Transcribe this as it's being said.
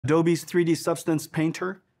Adobe's 3D Substance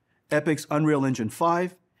Painter, Epic's Unreal Engine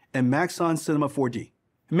 5, and Maxon's Cinema 4D.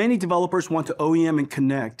 Many developers want to OEM and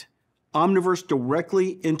connect Omniverse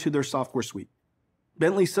directly into their software suite.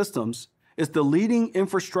 Bentley Systems is the leading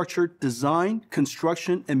infrastructure design,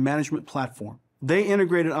 construction, and management platform. They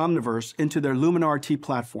integrated Omniverse into their Luminar RT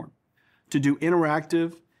platform to do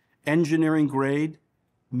interactive, engineering-grade,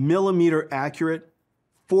 millimeter-accurate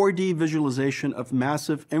 4D visualization of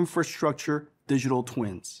massive infrastructure digital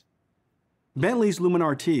twins. Bentley's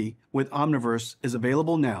Luminar RT with Omniverse is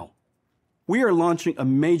available now. We are launching a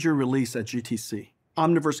major release at GTC,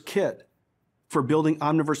 Omniverse Kit, for building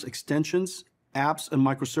Omniverse extensions, apps, and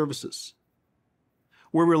microservices.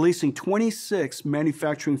 We're releasing 26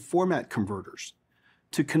 manufacturing format converters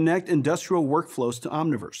to connect industrial workflows to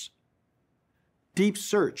Omniverse. Deep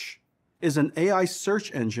Search is an AI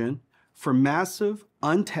search engine for massive,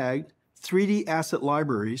 untagged 3D asset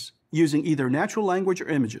libraries using either natural language or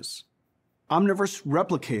images. Omniverse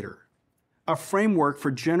Replicator, a framework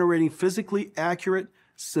for generating physically accurate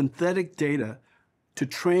synthetic data to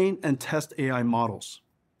train and test AI models.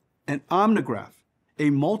 And Omnigraph, a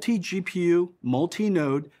multi-GPU,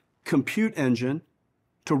 multi-node compute engine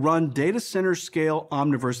to run data center scale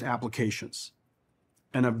Omniverse applications.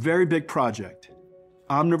 And a very big project,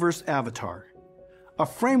 Omniverse Avatar, a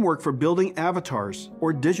framework for building avatars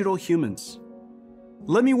or digital humans.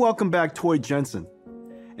 Let me welcome back Toy Jensen,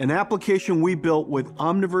 an application we built with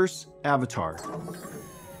Omniverse Avatar.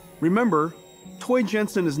 Remember, Toy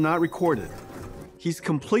Jensen is not recorded. He's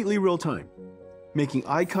completely real-time, making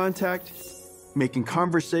eye contact, making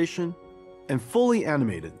conversation, and fully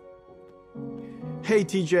animated. Hey,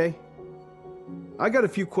 TJ, I got a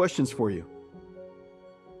few questions for you.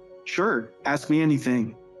 Sure, ask me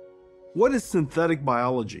anything. What is synthetic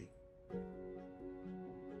biology?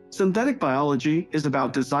 Synthetic biology is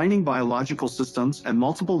about designing biological systems at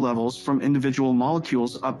multiple levels, from individual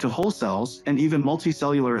molecules up to whole cells and even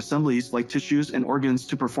multicellular assemblies like tissues and organs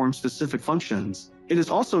to perform specific functions. It is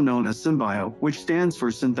also known as symbio, which stands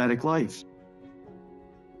for synthetic life.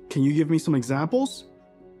 Can you give me some examples?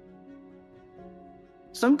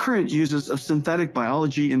 Some current uses of synthetic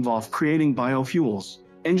biology involve creating biofuels,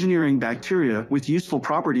 engineering bacteria with useful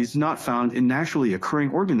properties not found in naturally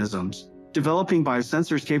occurring organisms, developing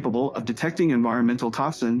biosensors capable of detecting environmental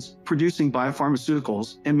toxins, producing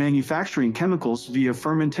biopharmaceuticals, and manufacturing chemicals via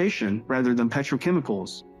fermentation rather than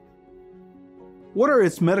petrochemicals. What are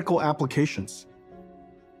its medical applications?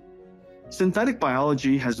 Synthetic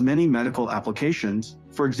biology has many medical applications.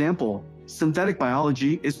 For example, synthetic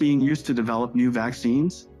biology is being used to develop new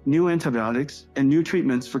vaccines, new antibiotics, and new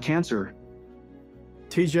treatments for cancer.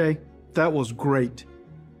 TJ, that was great.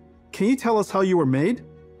 Can you tell us how you were made?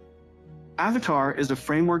 Avatar is a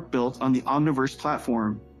framework built on the Omniverse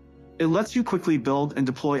platform. It lets you quickly build and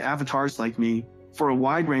deploy avatars like me for a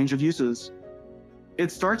wide range of uses.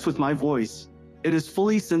 It starts with my voice. It is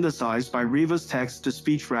fully synthesized by Riva's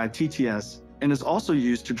text-to-speech RAD TTS and is also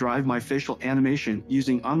used to drive my facial animation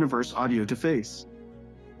using Omniverse Audio to Face.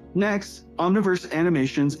 Next, Omniverse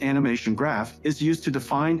Animation's animation graph is used to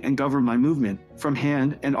define and govern my movement, from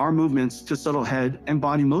hand and arm movements to subtle head and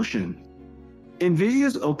body motion.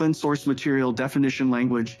 Nvidia's open source material definition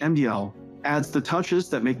language, MDL, adds the touches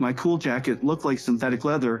that make my cool jacket look like synthetic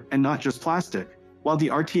leather and not just plastic, while the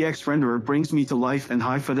RTX renderer brings me to life in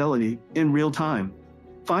high fidelity, in real time.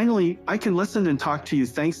 Finally, I can listen and talk to you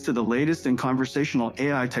thanks to the latest in conversational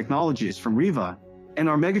AI technologies from Riva and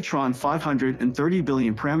our Megatron 530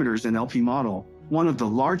 billion parameters NLP model, one of the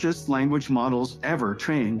largest language models ever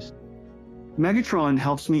trained. Megatron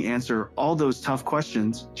helps me answer all those tough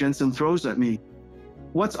questions Jensen throws at me.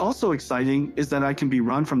 What's also exciting is that I can be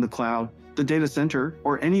run from the cloud, the data center,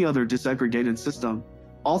 or any other disaggregated system,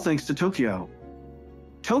 all thanks to Tokyo.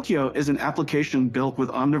 Tokyo is an application built with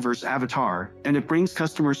Omniverse Avatar, and it brings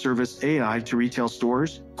customer service AI to retail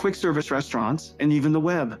stores, quick service restaurants, and even the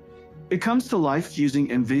web. It comes to life using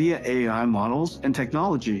Nvidia AI models and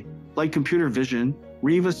technology, like computer vision,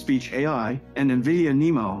 Riva Speech AI, and Nvidia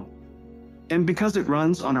NeMo. And because it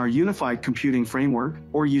runs on our Unified Computing Framework,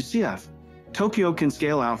 or UCF, Tokyo can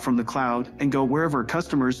scale out from the cloud and go wherever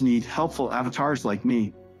customers need helpful avatars like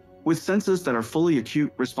me, with senses that are fully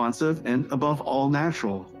acute, responsive, and above all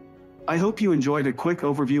natural. I hope you enjoyed a quick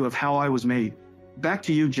overview of how I was made. Back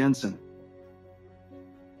to you, Jensen.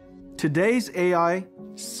 Today's AI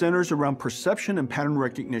centers around perception and pattern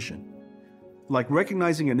recognition, like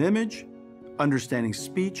recognizing an image, understanding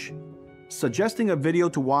speech, suggesting a video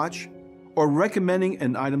to watch, or recommending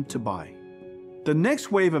an item to buy. The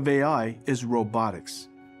next wave of AI is robotics,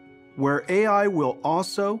 where AI will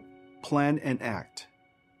also plan and act.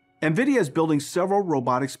 Nvidia is building several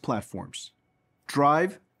robotics platforms.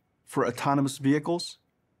 Drive for autonomous vehicles,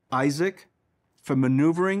 Isaac for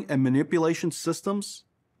maneuvering and manipulation systems,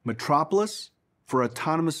 Metropolis for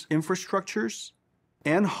autonomous infrastructures,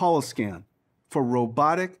 and Holoscan for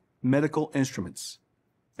robotic medical instruments.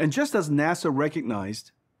 And just as NASA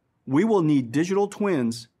recognized, we will need digital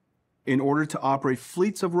twins in order to operate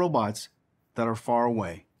fleets of robots that are far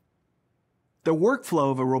away. The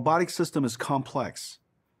workflow of a robotic system is complex.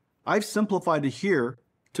 I've simplified it here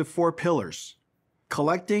to 4 pillars: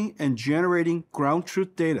 collecting and generating ground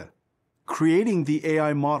truth data, creating the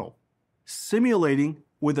AI model, simulating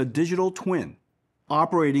with a digital twin,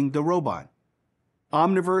 operating the robot.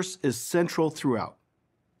 Omniverse is central throughout.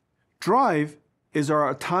 Drive is our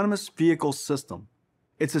autonomous vehicle system.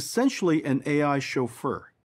 It's essentially an AI chauffeur.